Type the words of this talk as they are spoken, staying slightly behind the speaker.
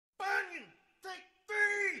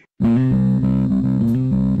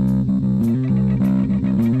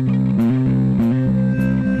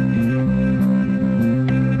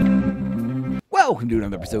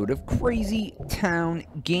another episode of Crazy Town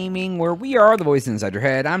Gaming, where we are the voice inside your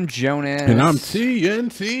head. I'm Jonas. And I'm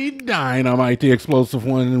TNT Dinomight, the explosive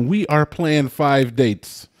one, and we are playing 5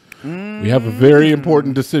 dates. We have a very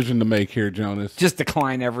important decision to make here, Jonas. Just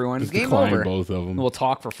decline everyone. Just Game decline over. both of them. We'll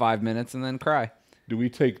talk for 5 minutes and then cry. Do we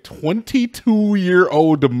take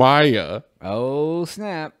 22-year-old Maya, Oh,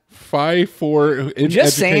 snap. 5'4", in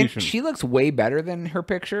Just saying, education? she looks way better than her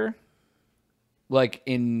picture, like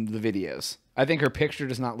in the videos. I think her picture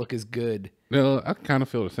does not look as good. No, I kind of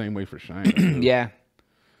feel the same way for Shine. Yeah.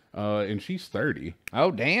 And she's 30.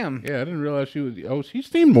 Oh, damn. Yeah, I didn't realize she was... Oh, she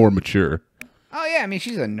seemed more mature. Oh, yeah. I mean,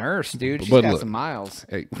 she's a nurse, dude. She's But got look, some miles.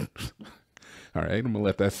 Hey, all right, I'm going to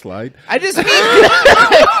let that slide. I just mean,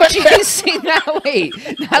 she's seen that way.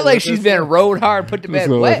 Not like she's been rode hard, put to bed.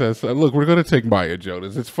 So What? look, we're going to take Maya,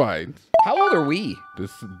 Jonas. It's fine. How old are we?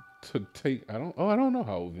 This to take. I don't know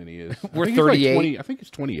how old Vinny is. We're I think he's like 38. 20, I think he's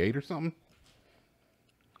 28 or something.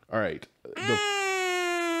 All right.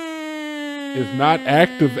 Is not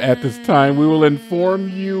active at this time. We will inform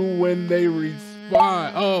you when they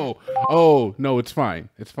respond. Oh, no, it's fine.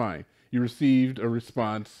 It's fine. You received a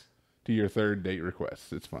response to your 3rd date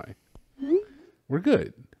request. It's fine. We're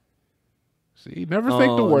good. See, never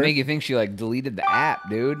think the worst. Make you think she like deleted the app,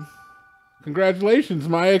 dude. Congratulations,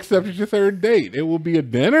 Maya accepted your 3rd date. It will be a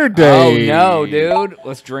dinner date. Oh no, dude.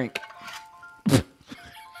 Let's drink.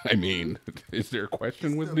 I mean, is there a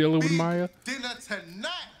question with dealing with Maya? Dinner tonight,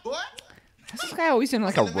 boy. This guy always in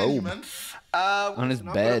like a robe on his I've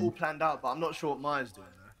got bed. it all planned out, but I'm not sure what Maya's doing.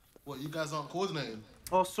 Though. What, you guys aren't coordinating?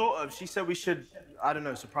 Well, sort of. She said we should, I don't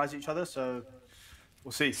know, surprise each other. So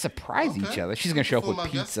we'll see. Surprise each other. She's gonna show up with Full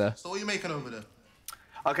man, yeah? pizza. So what are you making over there?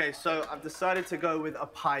 Okay, so I've decided to go with a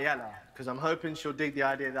paella because I'm hoping she'll dig the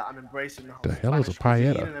idea that I'm embracing the whole The hell is a Spanish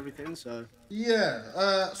cuisine paella? and everything. So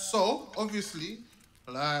Yeah. So obviously,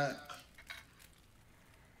 like,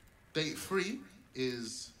 date 3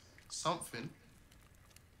 is something.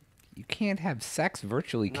 You can't have sex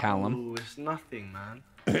virtually, Callum. no, it's nothing, man.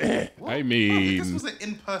 What? I Bro, mean, if this was an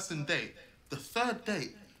in-person date, the 3rd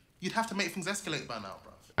date, you'd have to make things escalate by now,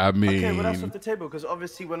 bro. Okay, well that's off the table because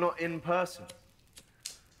obviously we're not in person.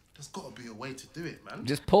 There's got to be a way to do it, man.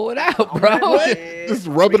 Just pull it out, bro. Just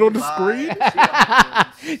rub it on the screen?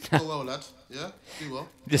 Do well, lad. Yeah, do well.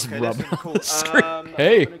 Just Okay, rub listen, it on cool. the screen. I'm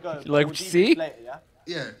Hey, gonna go. you like We'll what you debrief see? later, yeah?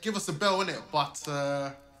 Yeah, give us a bell, innit? But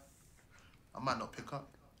I might not pick up.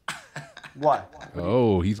 Why?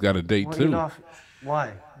 Oh, he's got a date What are you too. laughing?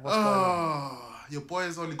 Why? What's going on? Oh, your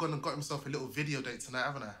boy's only gone and got himself a little video date tonight,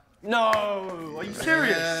 haven't I? No, are you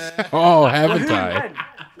serious? Oh, haven't Who? I?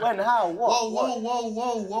 When? How? What?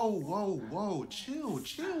 Whoa. Chill,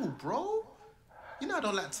 bro. You know I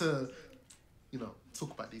don't like to,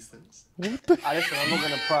 talk about these things. Listen, I'm not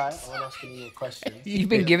gonna pry. I'm asking you a question. You've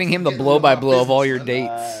been giving him the blow-by-blow of all your dates.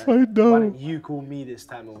 I Why know. don't you call me this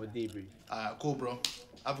time and we'll debrief? Alright, cool, bro.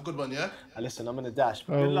 Have a good one, yeah? Listen, I'm gonna dash.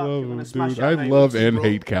 I Good luck. You're love gonna him, smash dude. it, I mate. love and Bro,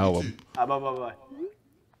 hate you Callum. too. Bye.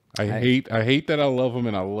 I hate that I love him,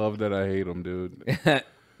 and I love that I hate him, dude.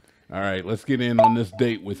 All right, let's get in on this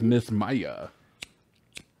date with Miss Maya.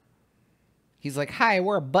 He's like, hi, I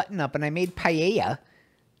wore a button-up and I made paella.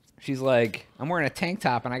 She's like, I'm wearing a tank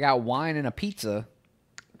top and I got wine and a pizza.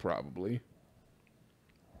 Probably.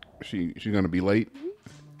 She gonna be late?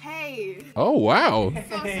 Hey. Oh wow,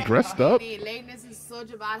 dressed up. Lateness is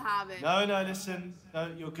such a bad habit. No, listen. No,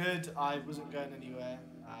 you're good. I wasn't going anywhere.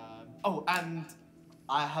 Oh, and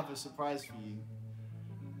I have a surprise for you.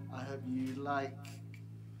 I hope you like.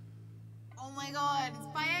 Oh my god, it's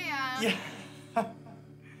paella. Yeah.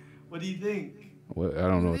 What do you think? What, I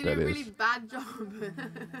don't know what You did that a is. really bad job.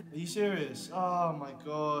 Are you serious? Oh my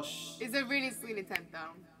gosh. It's a really sweet attempt though.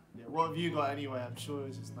 Yeah, what have you got anyway? I'm sure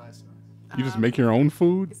it's just nicer. You just make your own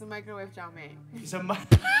food? It's a microwave chow mein. It's a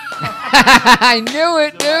I knew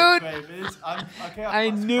it, dude. I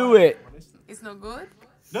knew it. It's not good?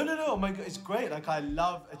 No. Oh my god, it's great. Like, I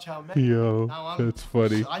love a chow mein. Yo, Now that's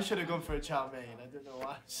funny. I should have gone for a chow mein. I don't know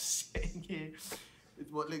why I'm sitting here with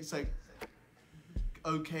what looks like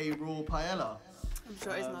okay raw paella. I'm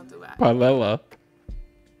sure it's not too bad. Paella.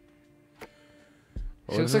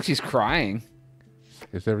 She looks like she's crying.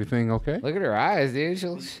 Is everything okay? Look at her eyes, dude. She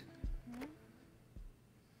looks...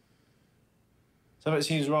 Something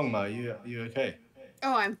seems wrong, Ma. You okay?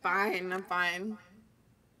 Oh, I'm fine.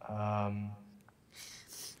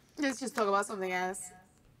 Let's just talk about something else.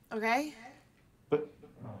 Okay? But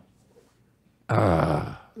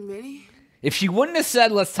Really? If she wouldn't have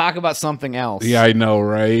said, let's talk about something else. Yeah, I know,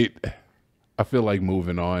 right? I feel like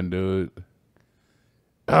moving on, dude.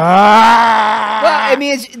 Ah! Well, I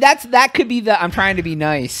mean, that could be the I'm trying to be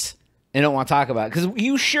nice and don't want to talk about it. Because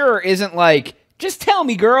you sure isn't like Just tell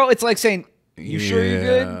me, girl. It's like saying, you sure you're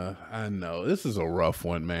good? Yeah, I know. This is a rough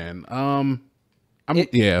one, man.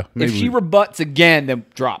 If Maybe she rebuts again, then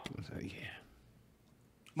drop. yeah.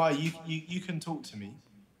 Maya, you can talk to me.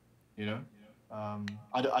 You know,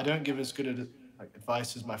 I don't give as good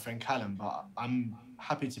advice as my friend Callum, but I'm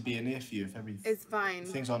happy to be an ear for you if It's fine.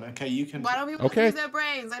 things aren't okay. You can. Why don't people use their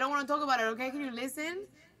brains? I don't want to talk about it, okay? Can you listen?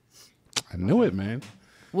 I knew it, man.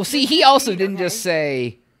 Well, see, he also didn't just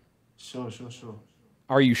say, Sure.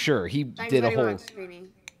 are you sure? He Thanks did a very whole... much, Queenie.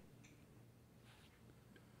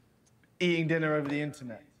 Eating dinner over the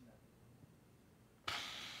internet.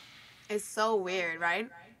 It's so weird, right?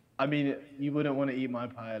 I mean, you wouldn't want to eat my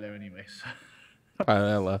paella anyway. So.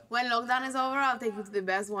 Paella. When lockdown is over, I'll take you to the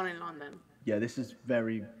best one in London. Yeah, this is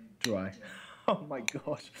very dry. Oh my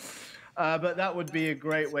gosh. But that would be a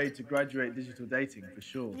great way to graduate digital dating for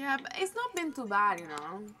sure. Yeah, but it's not been too bad, you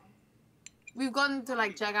know. We've gotten to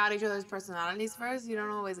like check out each other's personalities first. You don't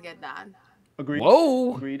always get that. Agreed.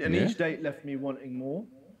 Whoa. Agreed. And Yeah. each date left me wanting more.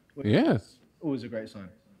 Yes. Always a great sign.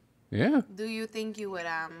 Yeah. Do you think you would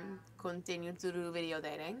continue to do video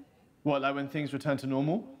dating? What, like when things return to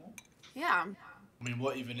normal? Yeah. I mean,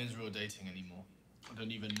 what even is real dating anymore? I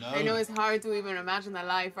don't even know. I know it's hard to even imagine that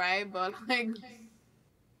life, right? But like,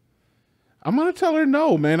 I'm gonna tell her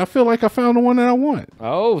no, man. I feel like I found the one that I want.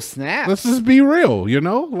 Oh, snap. Let's just be real, you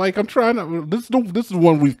know. Like I'm trying to. This is the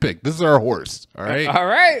one we've picked. This is our horse. All right. All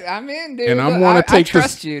right, I'm in, dude. And I Look, want to take I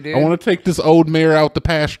trust this. you, dude. I want to take this old mare out the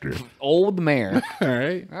pasture. Old mare. All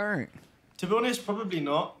right. All right. To be honest, probably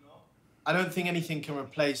not. I don't think anything can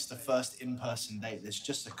replace the first in-person date. There's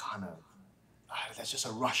just a kind of, there's just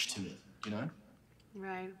a rush to it, you know?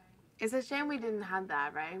 right. It's a shame we didn't have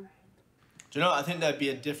that, right? Do you know, I think there'd be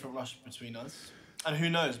a different rush between us. And who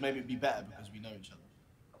knows, maybe it'd be better because we know each other.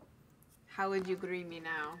 How would you greet me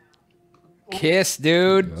now? Kiss,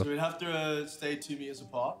 dude. So we'd have to stay 2 meters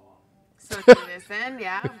apart. Socially distant,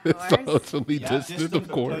 yeah, of course. Socially Yeah, distant, distant of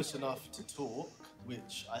but course. close enough to talk,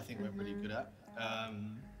 which I think we're pretty good at.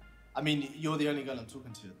 I mean, you're the only girl I'm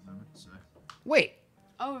talking to at the moment, so. Wait.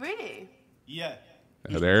 Oh, really? Yeah.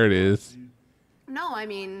 There it is. No, I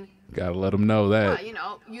mean, Gotta let them know that. you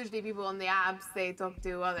know, usually people on the apps, they talk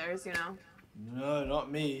to others, you know. No, not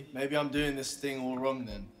me. Maybe I'm doing this thing all wrong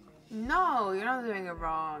then. No, you're not doing it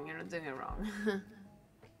wrong. You're not doing it wrong.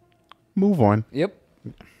 Move on. Yep.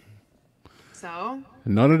 So?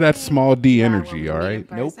 None of that small D when energy. we All meet right. in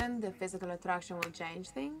person, the physical attraction will change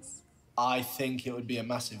things? I think it would be a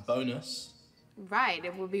massive bonus. Right,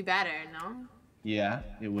 it would be better, no? Yeah,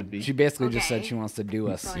 it would be. She basically just said Okay. she wants to do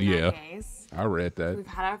us. So in Yeah. that case, I read that. we've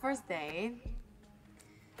had our first date.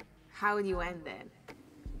 How would you end it?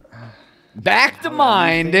 Back to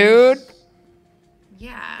mine, dude.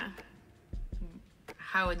 Yeah.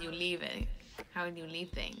 How would you leave it? How would you leave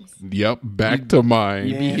things? Yep. Back to mine.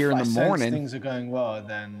 be here in the morning. things are going well,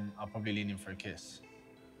 then I'll probably lean in for a kiss.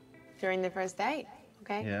 During the first date,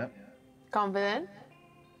 okay? Yeah. Confident?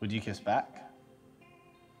 Would you kiss back?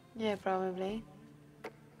 Yeah, probably.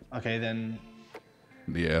 Okay, then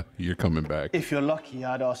Yeah. You're coming back. if you're lucky,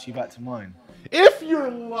 I'd ask you back to mine. If you're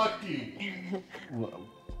lucky. What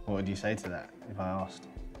would you say to that if I asked?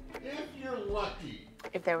 If you're lucky.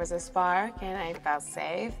 If there was a spark and I felt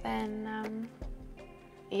safe, then,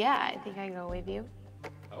 yeah, I think I go with you.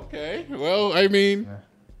 Okay. Well, I mean.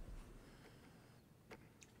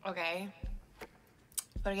 Okay.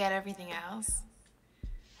 Forget everything else.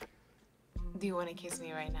 Do you want to kiss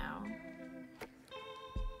me right now?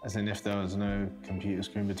 As in if there was no computer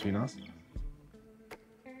screen between us?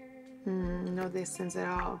 No distance at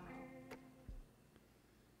all.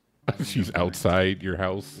 She's outside your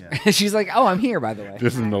house. Yeah. She's like, oh, I'm here, by the way.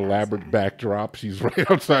 This is an elaborate backdrop. She's right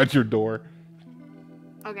outside your door.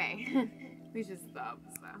 Okay. We should stop.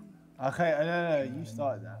 So. Okay, no, you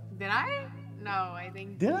started that. Did I? No, I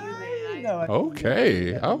think Did you I? did. No, I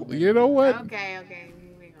Okay. You know what? Okay,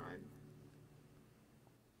 moving on.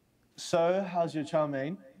 So, how's your chow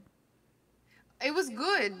mein? It was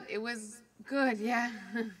good. It was good, yeah.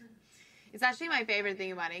 It's actually my favorite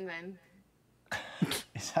thing about England.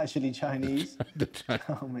 It's actually Chinese. The Chi-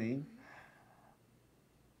 Chow mein.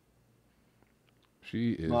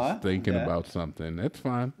 She is Maya? thinking Yeah. about something. It's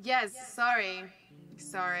fine. Yes, sorry.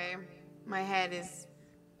 Sorry. My head is...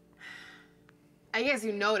 I guess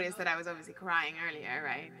you noticed that I was obviously crying earlier,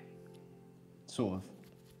 right? Sort of.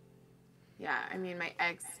 Yeah, I mean, my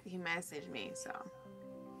ex, he messaged me, so...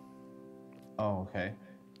 Oh, okay.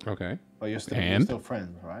 Okay. But you're And? still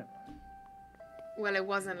friends, right? Well, it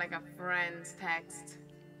wasn't like a friend's text,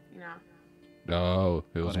 you know? Oh,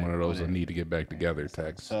 it was Got it, one of those got I it. need to get back together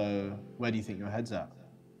text. So, where do you think your head's at?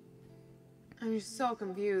 I'm just so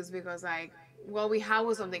confused because, like, what we had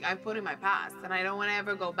was something I put in my past, and I don't want to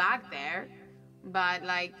ever go back there. But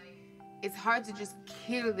like, it's hard to just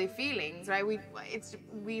kill the feelings, right?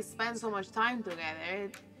 We spend so much time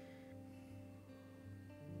together.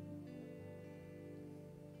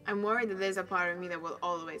 I'm worried that there's a part of me that will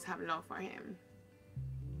always have love for him.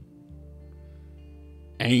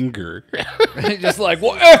 Anger. Just like,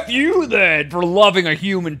 well, F you then for loving a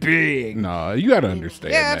human being. No, you gotta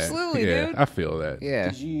understand. Yeah, that. absolutely, yeah, dude. I feel that. Yeah.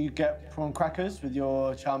 Did you get prawn crackers with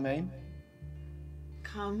your chow mein?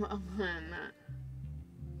 Come on.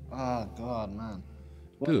 Oh God, man.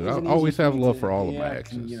 Dude, Well, I isn't it always easy have for you love to- for all of my I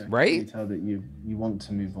can, exes. Right? can tell that you want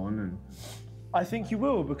to move on, and I think you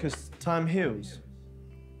will because time heals.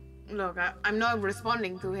 Look, I'm not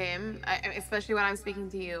responding to him, especially when I'm speaking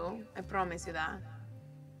to you. I promise you that.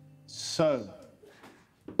 So,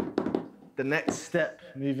 the next step,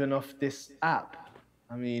 moving off this app.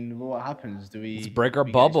 I mean, what happens? Do we? Let's break our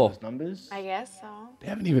we get each bubble. other's Numbers. I guess so. They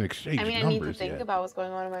haven't even exchanged I mean, I numbers need to think yet. about what's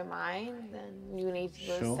going on in my mind, and you need to do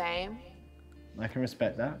the Sure. same. I can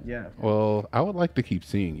respect that. Yeah. Well, I would like to keep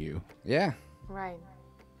seeing you. Yeah. Right.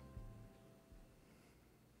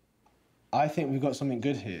 I think we've got something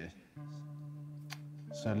good here.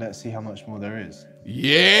 So let's see how much more there is.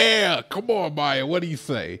 Yeah, come on, Maya. What do you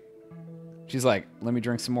say? She's like, let me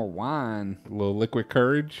drink some more wine. A little liquid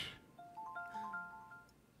courage.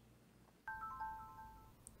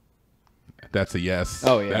 That's a yes.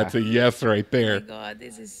 Oh, yeah. That's a yes right Oh my there. god,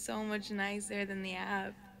 this is so much nicer than the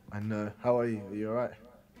app. I know. How are you? Are you alright?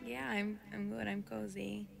 Yeah, I'm good. I'm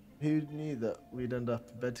cozy. Who knew that we'd end up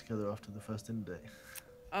in bed together after the first dinner date?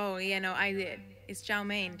 Oh yeah, no, I did. It's chow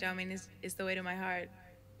mein. Chow mein is the way to my heart.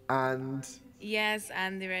 And Yes,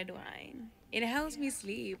 and the red wine. It helps me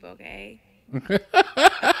sleep. Okay.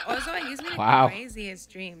 Also, it gives me the Wow. craziest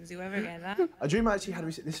dreams. You ever get that? a dream I actually had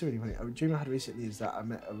recently. This is really funny. A dream I had recently is that I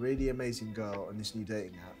met a really amazing girl on this new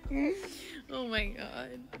dating app. Oh my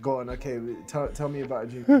god. Go on, okay. Tell me about a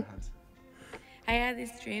dream you had. I had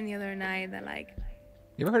this dream the other night that like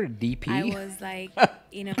You ever heard of DP? I was like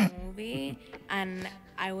in a movie and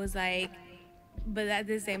I was like, but at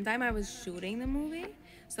the same time I was shooting the movie.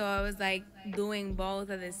 So I was like doing both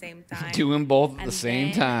at the same time. Doing both at the And same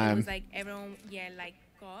then It time. was like everyone, yeah, like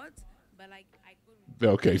got, but like I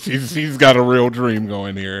couldn't. Okay, she's got a real dream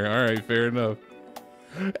going here. All right, fair enough.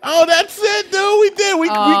 Oh, that's it, dude. We did. We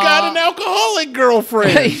got an alcoholic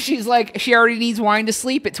girlfriend. She's like, she already needs wine to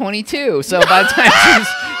sleep at 22. So by the time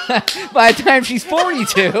by the time she's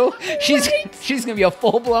 42, she's gonna be a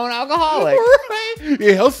full blown alcoholic. Right.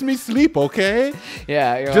 It helps me sleep, okay?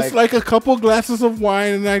 Yeah, you're Just like a couple glasses of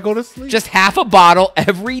wine and I go to sleep. just half a bottle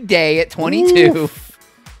every day at 22.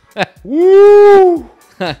 Woo!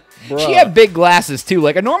 She had big glasses too.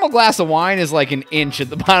 Like a normal glass of wine is like an inch at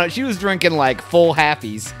the bottom. She was drinking like full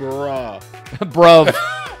halfies. Bruh. Bruv.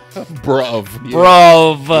 Bruv.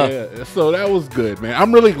 Bruv. Yeah, so that was good, man.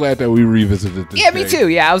 I'm really glad that we revisited this. Yeah, me day. too.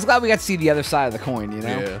 Yeah, I was glad we got to see the other side of the coin, you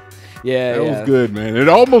know? Yeah. Yeah, That was good, man. It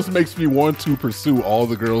almost makes me want to pursue all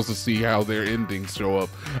the girls to see how their endings show up.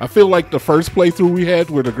 I feel like the first playthrough we had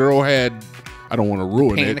where the girl had, I don't want to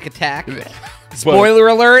ruin Panic it. attack. But- Spoiler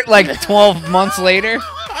alert, like 12 months later.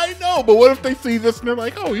 I know, but what if they see this and they're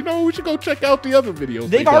like, oh, you know, we should go check out the other videos.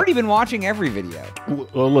 They've already been watching every video.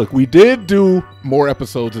 Well, look, we did do more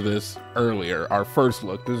episodes of this earlier. Our first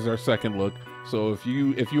look. This is our second look. So if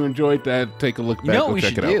you enjoyed that, take a look back. You know what and we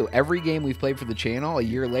check should it do? out. Every game we've played for the channel, a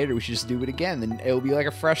year later, we should just do it again. Then it'll be like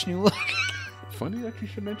a fresh new look. Funny that you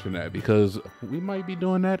should mention that because we might be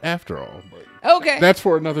doing that after all. But Okay. that's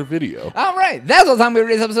for another video. All right. That's all the time we have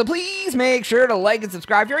for today's episode. Please make sure to like and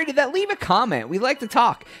subscribe. If you already did that, leave a comment. We like to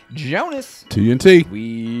talk. Jonas. TNT.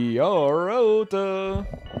 We are out.